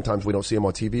sometimes we don't see them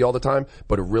on TV all the time,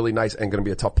 but a really nice and going to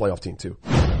be a tough playoff team too.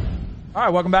 All right.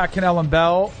 Welcome back, Cannell and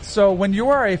Bell. So when you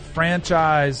are a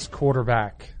franchise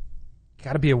quarterback, you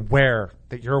got to be aware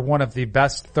that you're one of the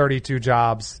best 32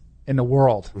 jobs in the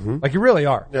world. Mm-hmm. Like you really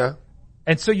are. Yeah.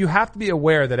 And so you have to be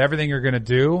aware that everything you're going to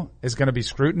do is going to be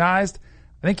scrutinized.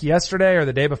 I think yesterday or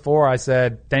the day before I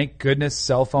said, thank goodness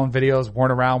cell phone videos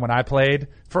weren't around when I played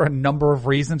for a number of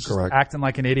reasons. Correct. Just acting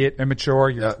like an idiot, immature,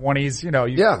 your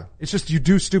 20s, it's just you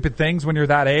do stupid things when you're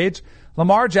that age.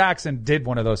 Lamar Jackson did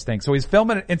one of those things. So he's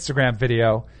filming an Instagram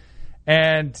video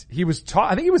and he was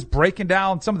I think he was breaking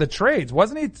down some of the trades.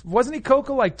 Wasn't he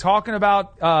Coco like talking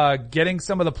about getting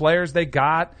some of the players they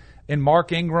got in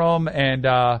Mark Ingram and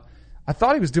I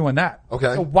thought he was doing that.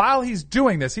 Okay. So while he's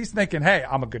doing this, he's thinking, hey,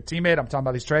 I'm a good teammate. I'm talking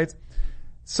about these trades.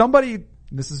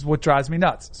 This is what drives me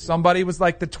nuts. Somebody was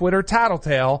like the Twitter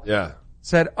tattletale. Yeah.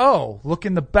 Said, oh, look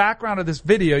in the background of this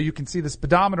video. You can see the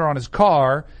speedometer on his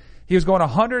car. He was going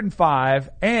 105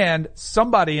 and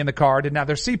somebody in the car didn't have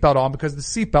their seatbelt on because the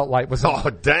seatbelt light was on. Oh,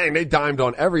 dang. They dimed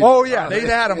on everything. Oh, yeah. They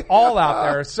had them all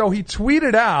out there. So he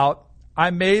tweeted out, I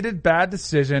made a bad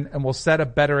decision and will set a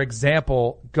better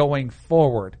example going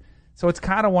forward. So it's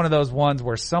kind of one of those ones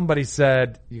where somebody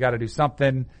said, you got to do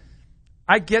something.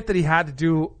 I get that he had to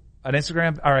do an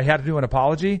Instagram or he had to do an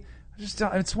apology.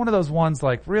 It's one of those ones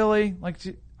like, really? Like,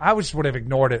 I just would have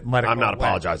ignored it and let it go. I'm not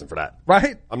apologizing for that.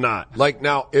 Right? I'm not. Like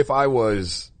now, if I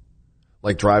was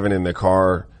like driving in the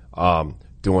car,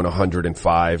 doing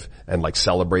 105 and like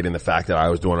celebrating the fact that I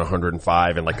was doing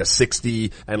 105 and like a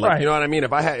 60 and like, you know what I mean?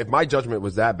 If my judgment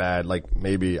was that bad, like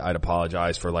maybe I'd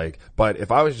apologize for like, but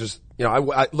if I was just, you know,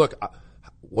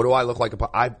 what do I look like?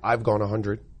 I've gone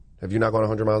 100. Have you not gone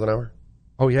 100 miles an hour?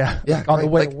 Oh yeah. Yeah. On the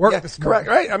way to work this morning. Correct,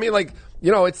 right? I mean, like,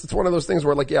 you know, it's one of those things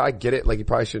where like, yeah, I get it. Like you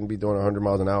probably shouldn't be doing 100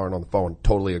 miles an hour and on the phone.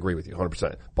 Totally agree with you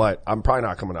 100%. But I'm probably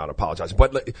not coming out apologizing.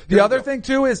 But like, the other thing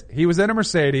too is he was in a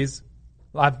Mercedes.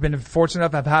 I've been fortunate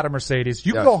enough to have had a Mercedes.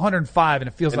 You can go 105 and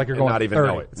it feels like you're going not even 30.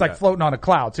 know it. It's like floating on a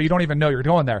cloud, so you don't even know you're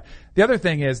going there. The other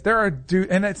thing is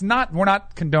and it's not, we're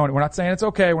not condoning, we're not saying it's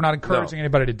okay, we're not encouraging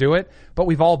anybody to do it, but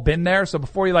we've all been there. So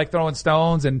before you like throwing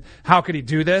stones and how could he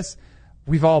do this?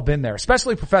 We've all been there,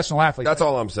 especially professional athletes. That's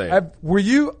all I'm saying.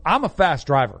 I'm a fast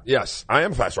driver. Yes, I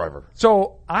am a fast driver.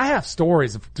 So I have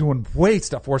stories of doing way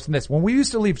stuff worse than this. When we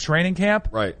used to leave training camp,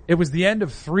 right, it was the end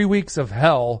of 3 weeks of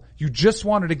hell. You just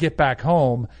wanted to get back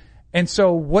home. And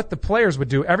so what the players would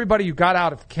do, everybody who got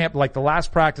out of camp, like the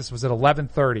last practice was at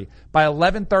 11:30. By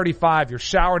 11:35, you're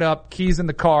showered up, keys in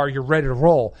the car, you're ready to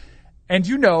roll. And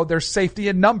you know there's safety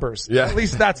in numbers. Yeah. At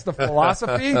least that's the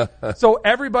philosophy. So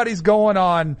everybody's going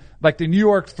on like the New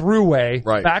York Thruway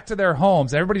back to their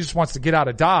homes. Everybody just wants to get out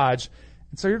of Dodge.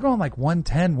 And so you're going like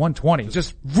 110, 120.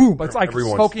 Just boom. It's like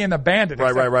Smokey and the Bandit.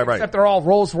 Right. Except they're all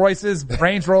Rolls Royces,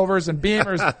 Range Rovers, and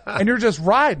Beamers. And you're just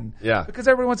riding. Yeah. Because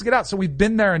everybody wants to get out. So we've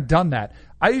been there and done that.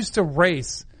 I used to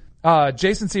race.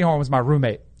 Jason Sehorn was my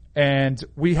roommate. And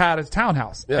we had a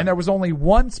townhouse. Yeah. And there was only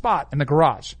one spot in the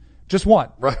garage. Just one.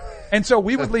 Right. And so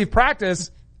we would leave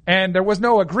practice and there was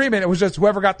no agreement. It was just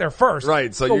whoever got there first.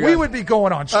 Right. So we would be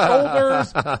going on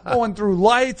shoulders, going through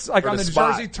lights, like on the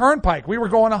Jersey Turnpike. We were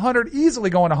going 100, easily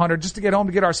going 100 just to get home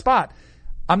to get our spot.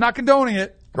 I'm not condoning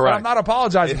it. But I'm not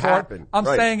apologizing for it. I'm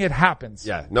saying it happens.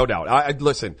 Yeah, no doubt.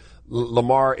 Listen,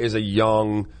 Lamar is a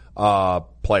young,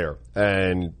 player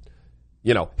and,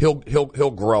 you know,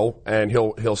 he'll grow and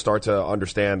he'll start to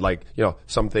understand like, you know,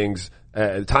 some things,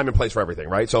 time and place for everything,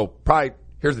 right? So probably,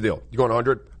 here's the deal. You're going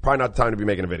 100, probably not the time to be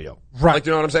making a video. Right. Like,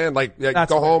 you know what I'm saying? Like,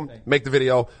 go home, make the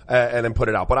video, and then put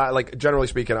it out. But generally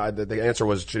speaking, the answer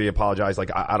was, should he apologize?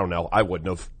 Like, I don't know. I wouldn't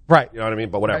have. Right. You know what I mean?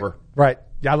 But whatever. Right.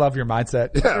 Yeah, I love your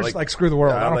mindset. Yeah, like screw the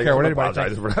world. I don't care what anybody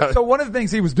thinks. So one of the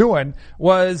things he was doing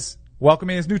was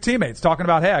welcoming his new teammates, talking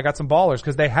about, hey, I got some ballers,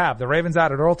 because they have. The Ravens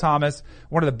added Earl Thomas,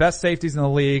 one of the best safeties in the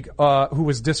league, who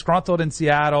was disgruntled in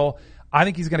Seattle. I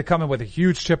think he's going to come in with a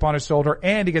huge chip on his shoulder,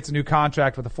 and he gets a new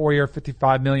contract with a 4-year,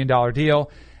 $55 million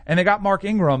deal. And they got Mark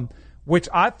Ingram, which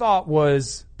I thought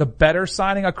was the better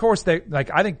signing. Of course,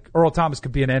 I think Earl Thomas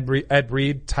could be an Ed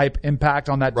Reed type impact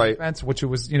on that defense, which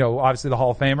was, obviously the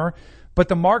Hall of Famer. But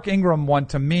the Mark Ingram one,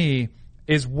 to me,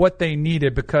 is what they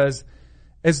needed, because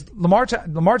as Lamar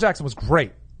Jackson was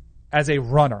great as a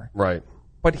runner. Right.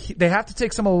 But they have to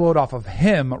take some of the load off of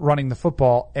him running the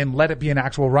football and let it be an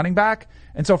actual running back.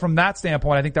 And so from that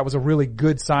standpoint, I think that was a really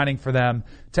good signing for them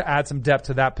to add some depth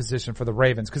to that position for the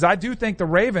Ravens. Because I do think the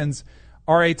Ravens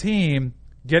are a team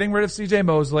getting rid of C.J.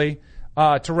 Mosley,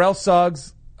 Terrell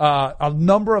Suggs, a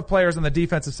number of players on the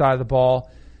defensive side of the ball.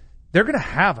 They're going to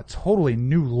have a totally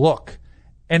new look.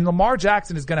 And Lamar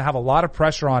Jackson is going to have a lot of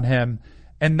pressure on him.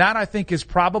 And that, I think, is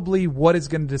probably what is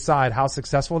going to decide how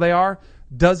successful they are.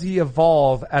 Does he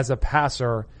evolve as a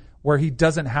passer where he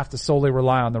doesn't have to solely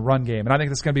rely on the run game? And I think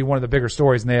that's going to be one of the bigger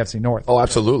stories in the AFC North. Oh,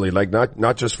 absolutely. Like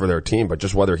not just for their team, but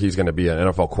just whether he's going to be an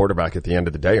NFL quarterback at the end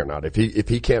of the day or not. If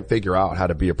he can't figure out how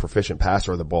to be a proficient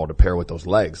passer of the ball to pair with those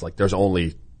legs, like there's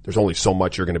only so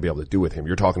much you're going to be able to do with him.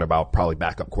 You're talking about probably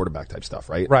backup quarterback type stuff,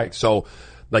 right? Right. So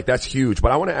like that's huge.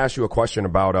 But I want to ask you a question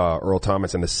about Earl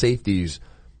Thomas and the safeties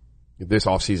this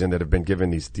offseason that have been given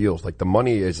these deals. Like the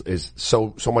money is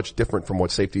so much different from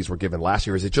what safeties were given last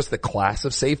year. Is it just the class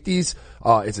of safeties?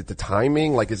 Is it the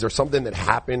timing? Like, is there something that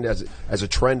happened as a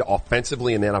trend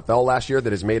offensively in the NFL last year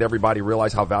that has made everybody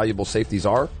realize how valuable safeties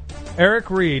are? Eric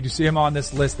Reed, you see him on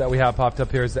this list that we have popped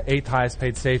up here, is the 8th highest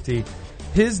paid safety.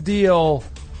 His deal,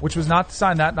 which was not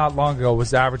signed not long ago,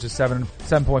 was average of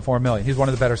 $7.4 million. He's one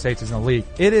of the better safeties in the league.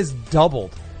 It is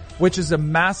doubled, which is a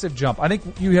massive jump. I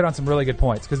think you hit on some really good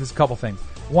points, because there's a couple things.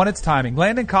 One, it's timing.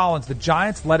 Landon Collins, the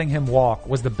Giants letting him walk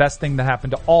was the best thing that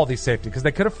happened to all these safeties, because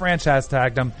they could have franchise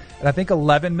tagged him at I think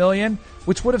 $11 million,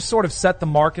 which would have sort of set the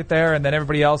market there, and then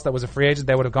everybody else that was a free agent,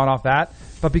 they would have gone off that.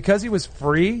 But because he was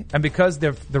free, and because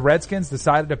the Redskins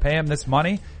decided to pay him this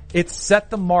money, it set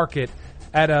the market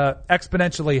at a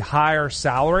exponentially higher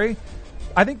salary.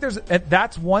 I think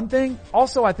that's one thing.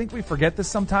 Also, I think we forget this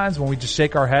sometimes when we just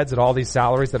shake our heads at all these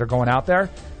salaries that are going out there.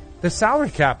 The salary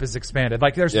cap is expanded.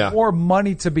 Like there's more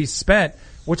money to be spent,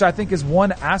 which I think is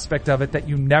one aspect of it that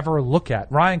you never look at.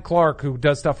 Ryan Clark, who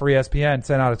does stuff for ESPN,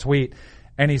 sent out a tweet,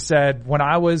 And he said, when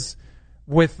I was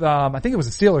with, I think it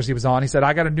was the Steelers he was on, he said,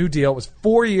 I got a new deal. It was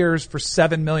 4 years for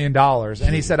 $7 million.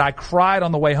 And he said, I cried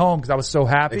on the way home because I was so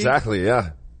happy. Exactly,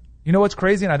 yeah. You know what's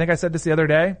crazy? And I think I said this the other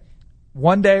day.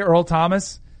 One day Earl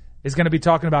Thomas is going to be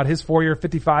talking about his 4-year,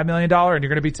 $55 million, and you're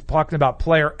going to be talking about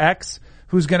player X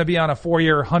who's going to be on a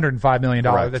 4-year, $105 million.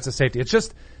 Correct. That's a safety. It's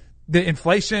just the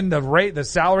inflation, the rate, the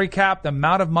salary cap, the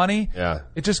amount of money. Yeah.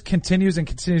 It just continues and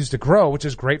continues to grow, which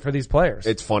is great for these players.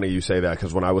 It's funny you say that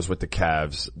because when I was with the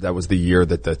Cavs, that was the year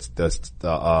that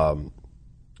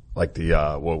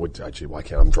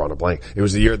I'm drawing a blank. It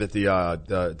was the year that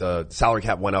the salary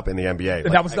cap went up in the NBA.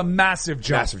 That was the massive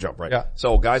jump. Massive jump, right? Yeah.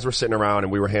 So guys were sitting around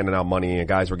and we were handing out money and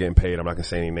guys were getting paid. I'm not going to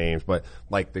say any names, but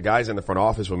like the guys in the front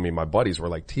office with me, my buddies were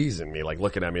like teasing me, like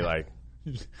looking at me like,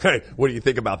 hey, what do you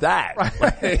think about that?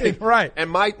 Right. Right.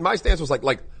 And my stance was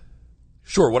like,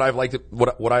 sure, would I've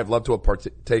loved to have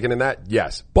partaken in that?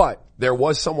 Yes. But there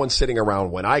was someone sitting around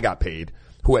when I got paid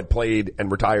who had played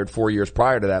and retired 4 years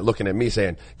prior to that looking at me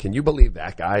saying, can you believe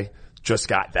that guy just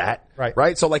got that? Right.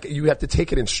 Right? So like you have to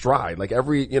take it in stride. Like as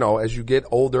you get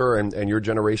older and your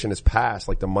generation is past,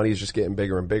 like the money's just getting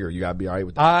bigger and bigger. You gotta be alright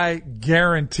with that. I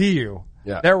guarantee you.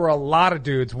 Yeah. There were a lot of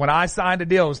dudes when I signed a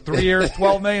deal. It was 3 years,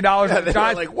 $12 million.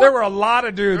 There were a lot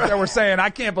of dudes that were saying, I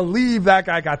can't believe that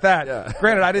guy got that. Yeah.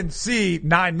 Granted, I didn't see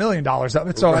 $9 million of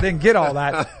it, so I didn't get all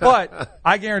that. But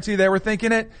I guarantee they were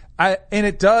thinking it. And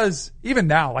it does, even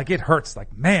now, like it hurts.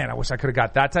 Like, man, I wish I could have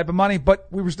got that type of money, but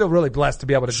we were still really blessed to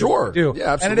be able to do what we do.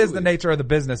 Yeah, absolutely. And it is the nature of the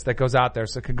business that goes out there.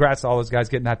 So congrats to all those guys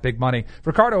getting that big money.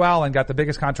 Ricardo Allen got the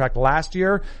biggest contract last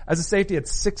year as a safety at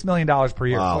 $6 million per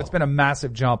year. Wow. So it's been a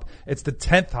massive jump. It's the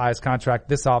 10th highest contract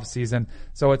this offseason.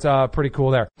 So it's, pretty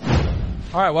cool there.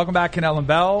 All right, welcome back, Cannell and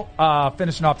Bell.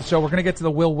 Finishing off the show, we're going to get to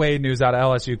the Will Wade news out of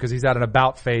LSU because he's had an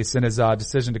about face in his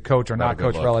decision to coach or not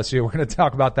coach for LSU. We're going to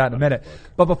talk about that in a minute.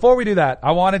 But before we do that,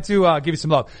 I wanted to give you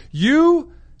some love.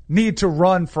 You need to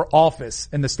run for office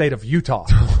in the state of Utah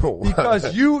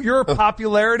because your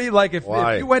popularity, like if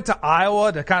you went to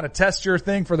Iowa to kind of test your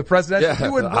thing for the presidency,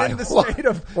 you would win the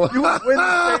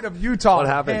state of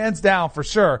Utah hands down for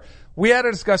sure. We had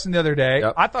a discussion the other day.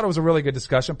 Yep. I thought it was a really good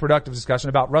discussion, productive discussion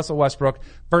about Russell Westbrook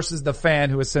versus the fan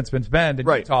who has since been banned in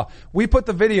Utah. We put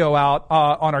the video out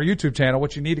on our YouTube channel,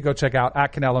 which you need to go check out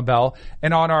at Cannell and Bell,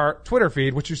 and on our Twitter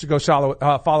feed, which you should go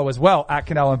follow as well at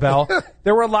Cannell and Bell.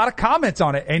 There were a lot of comments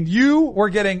on it, and you were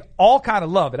getting all kind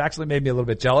of love. It actually made me a little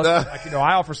bit jealous.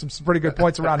 I offer some pretty good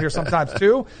points around here sometimes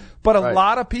too. But a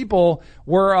lot of people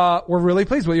were really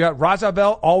pleased with you. Raja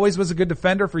Bell always was a good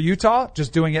defender for Utah,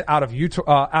 just doing it out of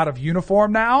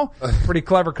uniform now. Pretty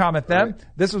clever comment then. Right.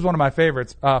 This was one of my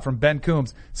favorites, from Ben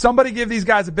Coombs. Somebody give these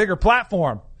guys a bigger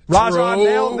platform. Raja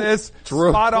nailed this.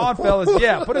 Spot on, fellas.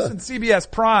 Yeah, put us in CBS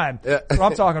Prime. Yeah. That's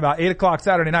what I'm talking about. 8 o'clock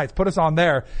Saturday nights. Put us on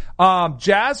there.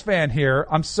 Jazz fan here.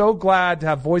 I'm so glad to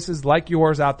have voices like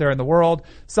yours out there in the world.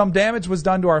 Some damage was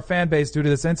done to our fan base due to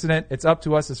this incident. It's up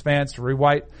to us as fans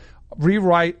to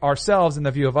rewrite ourselves in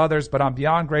the view of others, but I'm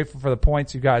beyond grateful for the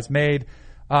points you guys made.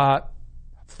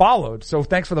 Followed. So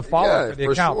thanks for the follow for the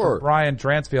account. Sure. From Brian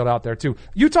Dransfield out there too.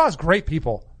 Utah's great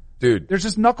people. Dude. There's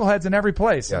just knuckleheads in every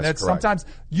place. Yes, and it's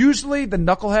usually the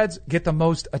knuckleheads get the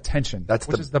most attention,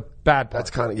 which is the bad part.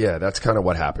 That's kind of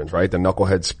what happens, right? The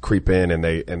knuckleheads creep in and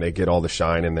they get all the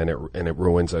shine and then it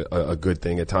ruins a good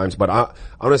thing at times. But I'm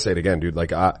going to say it again, dude.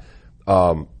 Like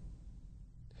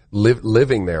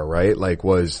living there, right? Like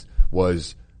was,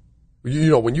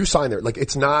 when you sign there, like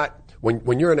it's not,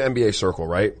 when you're in an NBA circle,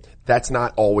 right? That's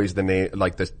not always the name,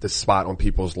 like the spot on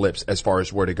people's lips as far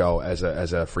as where to go as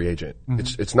a free agent.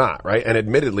 Mm-hmm. It's not, right? And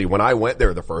admittedly, when I went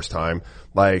there the first time,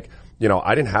 like,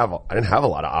 I didn't have a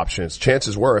lot of options.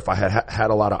 Chances were if I had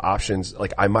a lot of options,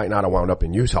 like I might not have wound up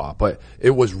in Utah, but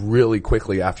it was really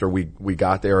quickly after we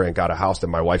got there and got a house that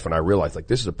my wife and I realized like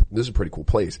this is a pretty cool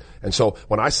place. And so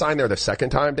when I signed there the second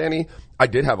time, Danny, I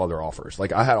did have other offers.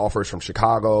 Like I had offers from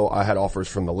Chicago. I had offers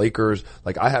from the Lakers.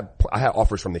 Like I had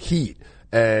offers from the Heat.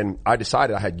 And I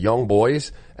decided I had young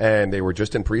boys and they were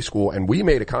just in preschool and we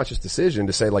made a conscious decision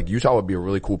to say like Utah would be a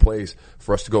really cool place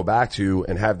for us to go back to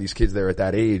and have these kids there at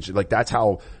that age. Like that's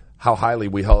how highly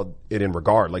we held it in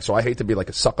regard. Like, so I hate to be like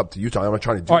a suck up to Utah. I'm not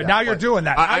trying to do that. All right, that. now you're doing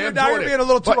that. Now you're being a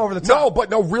little too over the top.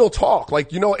 No, real talk. Like,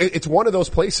 it's one of those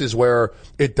places where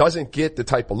it doesn't get the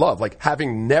type of love. Like,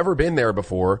 having never been there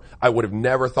before, I would have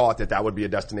never thought that would be a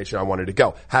destination I wanted to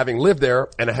go. Having lived there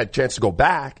and I had a chance to go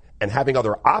back and having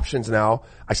other options now,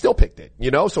 I still picked it,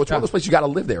 you know? So it's one of those places you gotta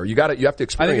live there. You have to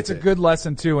experience it. I think it's a good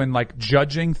lesson too in like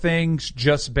judging things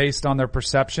just based on their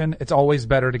perception. It's always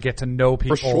better to get to know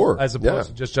people as opposed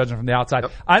to just judging from the outside.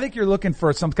 Yep. I think you're looking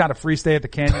for some kind of free stay at the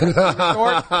Canyon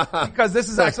Resort because this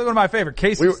is actually one of my favorite.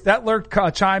 Casey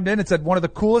Stetler chimed in and said one of the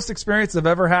coolest experiences I've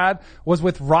ever had was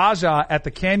with Raja at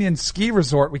the Canyon Ski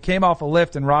Resort. We came off a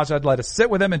lift and Raja had let us sit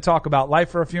with him and talk about life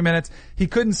for a few minutes. He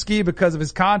couldn't ski because of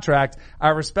his contract. I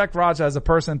respect Raja as a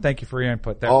person. Thank you for your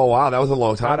input there. Oh wow, that was a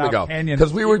long time ago.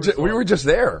 Because we were just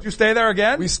there. Did you stay there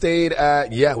again? We stayed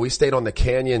on the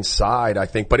Canyon side, I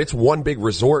think, but it's one big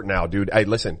resort now, dude. Hey,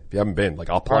 listen, if you haven't been, like,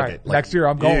 I'll plug it. Like, next year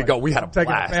I'm going. We had a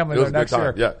taking blast. The family there next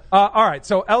year. Yeah. All right.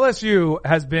 So LSU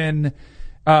has been,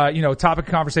 topic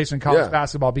of conversation in college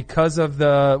basketball because of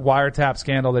the wiretap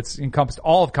scandal that's encompassed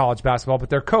all of college basketball. But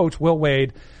their coach, Will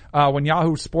Wade, when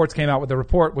Yahoo Sports came out with the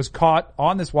report, was caught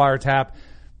on this wiretap,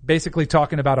 basically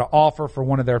talking about an offer for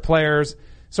one of their players.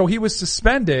 So he was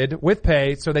suspended with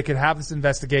pay so they could have this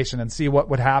investigation and see what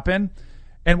would happen.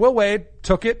 And Will Wade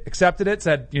took it, accepted it,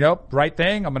 said, right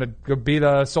thing. I'm going to be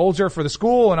the soldier for the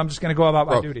school and I'm just going to go about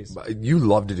my duties. You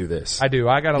love to do this. I do.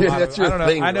 I got a lot that's your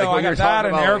thing. I know. I got that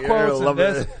and air quotes and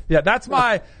this. Yeah, that's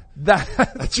my...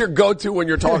 That's your go-to when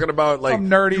you're talking about like some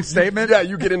nerdy statement. Yeah,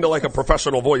 you get into like a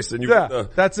professional voice and you.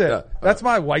 That's it. Yeah. That's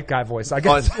my white guy voice. I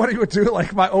guess what he would do,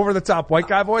 like my over-the-top white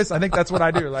guy voice. I think that's what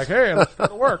I do. Like, hey, let's go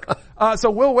to work. So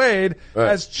Will Wade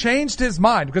has changed his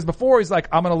mind because before he's like,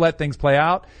 I'm going to let things play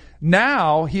out.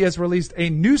 Now he has released a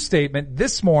new statement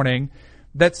this morning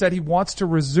that said he wants to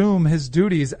resume his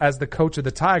duties as the coach of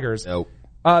the Tigers. Nope.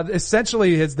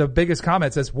 Essentially, the biggest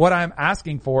comment says, what I'm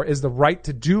asking for is the right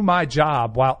to do my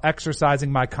job while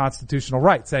exercising my constitutional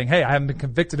right, saying, hey, I haven't been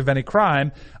convicted of any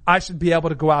crime. I should be able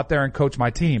to go out there and coach my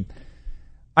team.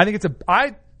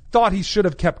 I thought he should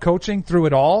have kept coaching through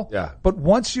it all. Yeah. But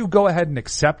once you go ahead and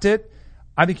accept it,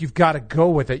 I think you've got to go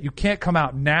with it. You can't come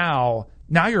out now.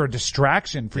 Now you're a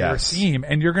distraction for your team,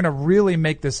 and you're going to really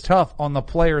make this tough on the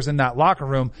players in that locker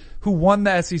room who won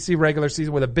the SEC regular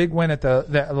season with a big win at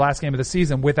the last game of the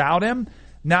season. Without him,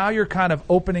 now you're kind of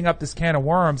opening up this can of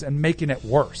worms and making it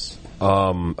worse.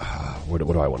 What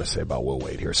do I want to say about Will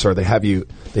Wade here, sir? They have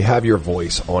your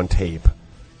voice on tape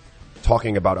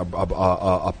talking about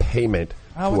a payment.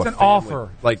 Oh, it's an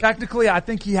offer. Like, technically, I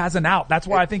think he has an out. That's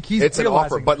why I think he's it's an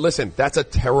offer. But listen, that's a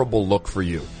terrible look for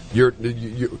you.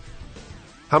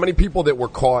 How many people that were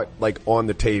caught like on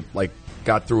the tape like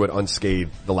got through it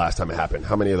unscathed the last time it happened?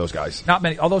 How many of those guys? Not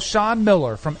many. Although Sean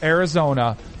Miller from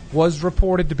Arizona was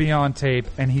reported to be on tape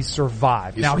and he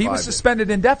survived. He was suspended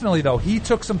indefinitely though. He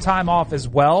took some time off as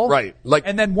well. Right.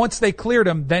 And then once they cleared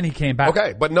him, then he came back.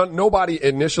 Okay. But nobody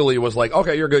initially was like,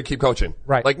 okay, you're good. Keep coaching.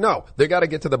 Right. Like, no, they got to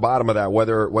get to the bottom of that,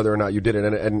 whether or not you did it.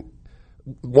 And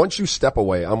once you step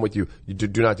away, I'm with you. You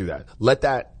do not do that. Let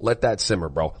that simmer,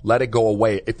 bro. Let it go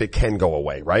away if it can go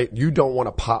away, right? You don't want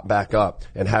to pop back up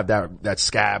and have that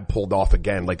scab pulled off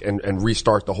again, like, and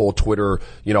restart the whole Twitter,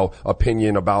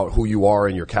 opinion about who you are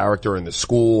and your character and the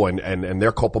school and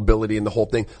their culpability and the whole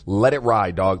thing. Let it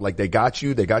ride, dog. Like, they got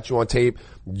you on tape.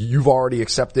 You've already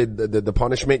accepted the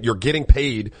punishment. You're getting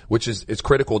paid, which is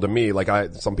critical to me.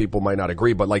 Like, some people might not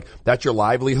agree, but like, that's your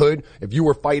livelihood. If you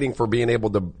were fighting for being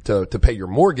able to pay your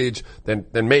mortgage, then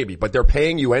maybe, but they're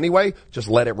paying you anyway. Just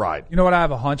let it ride. You know what I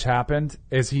have a hunch happened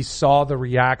is he saw the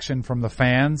reaction from the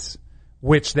fans,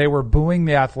 which they were booing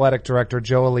the athletic director,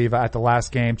 Joe Oliva, at the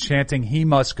last game, chanting he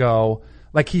must go.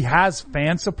 Like, he has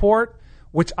fan support,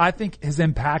 which I think has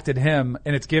impacted him,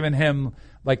 and it's given him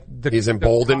like he's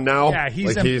emboldened now. Yeah,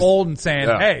 he's emboldened saying,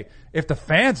 hey, if the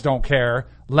fans don't care,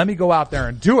 let me go out there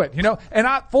and do it, And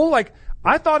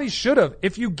I thought he should have.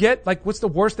 If you get, like, what's the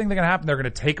worst thing that's going to happen? They're going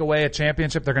to take away a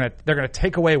championship. They're going to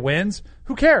take away wins.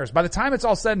 Who cares? By the time it's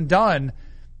all said and done,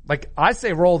 like, I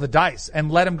say roll the dice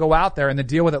and let him go out there and then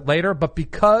deal with it later. But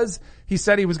because he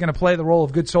said he was going to play the role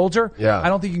of good soldier, I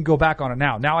don't think you can go back on it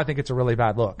now. Now I think it's a really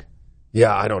bad look.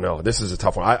 Yeah, I don't know. This is a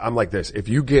tough one. I'm like this. If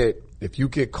you get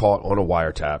caught on a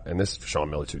wiretap, and this is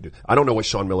Sean Miller too, dude. I don't know what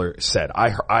Sean Miller said.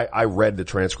 I read the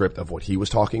transcript of what he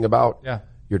was talking about. Yeah.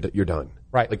 You're done.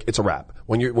 Right. Like, it's a wrap.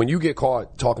 When you get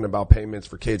caught talking about payments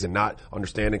for kids and not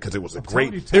understanding, because it was a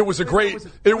great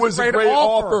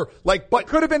offer. Like, but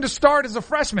could have been to start as a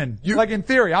freshman. Like, in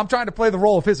theory, I'm trying to play the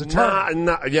role of his attorney.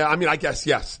 Yeah, I mean, I guess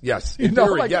yes. In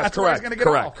theory, yes,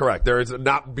 correct. There is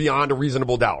not beyond a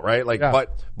reasonable doubt, right? Like,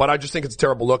 but I just think it's a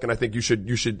terrible look, and I think you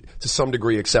should to some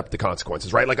degree accept the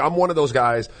consequences, right? Like, I'm one of those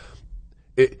guys.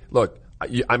 Look.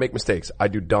 I make mistakes. I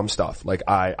do dumb stuff. Like,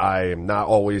 I am not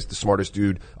always the smartest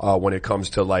dude, when it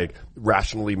comes to like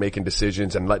rationally making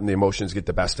decisions and letting the emotions get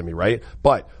the best of me, right?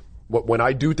 But when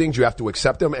I do things, you have to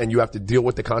accept them and you have to deal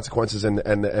with the consequences and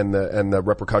the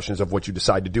repercussions of what you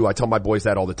decide to do. I tell my boys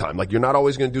that all the time. Like, you're not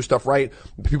always going to do stuff right.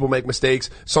 People make mistakes.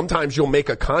 Sometimes you'll make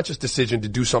a conscious decision to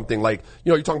do something like,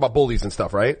 you're talking about bullies and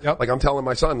stuff, right? Yep. Like, I'm telling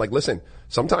my son, like, listen,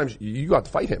 sometimes you have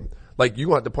to fight him. Like,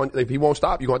 you have to punch, if he won't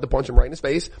stop, you have to punch him right in his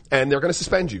face, and they're gonna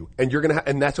suspend you, and you're gonna,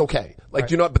 and that's okay. Like,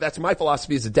 right. But that's my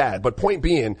philosophy as a dad. But point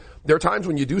being, there are times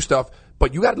when you do stuff,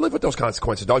 but you gotta live with those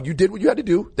consequences, dog. You did what you had to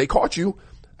do. They caught you.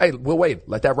 Hey, Will Wade,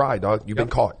 let that ride, dog. You've been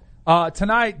caught.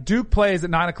 Tonight, Duke plays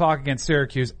at 9:00 against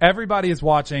Syracuse. Everybody is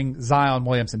watching Zion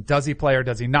Williamson. Does he play or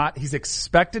does he not? He's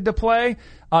expected to play.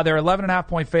 They're 11.5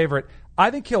 point favorite.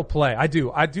 I think he'll play. I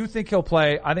do think he'll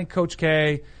play. I think Coach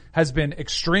K has been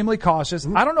extremely cautious.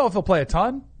 I don't know if he'll play a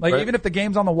ton. Like, even if the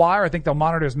game's on the wire, I think they'll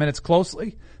monitor his minutes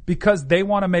closely because they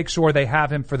want to make sure they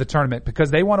have him for the tournament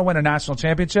because they want to win a national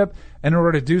championship. And in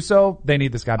order to do so, they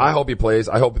need this guy back. I hope he plays.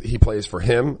 I hope he plays for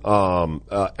him,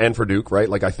 and for Duke, right?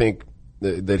 Like, I think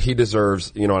that he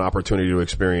deserves, an opportunity to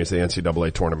experience the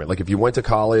NCAA tournament. Like, if you went to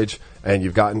college and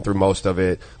you've gotten through most of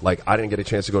it, like, I didn't get a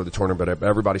chance to go to the tournament, but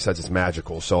everybody says it's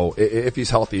magical. So if he's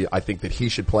healthy, I think that he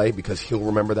should play because he'll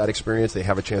remember that experience. They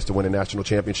have a chance to win a national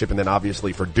championship. And then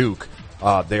obviously for Duke,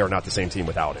 they are not the same team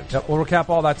without him. Yep, we'll recap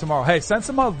all that tomorrow. Hey, send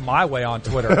some of my way on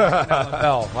Twitter.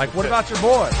 Like, what about your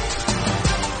boy?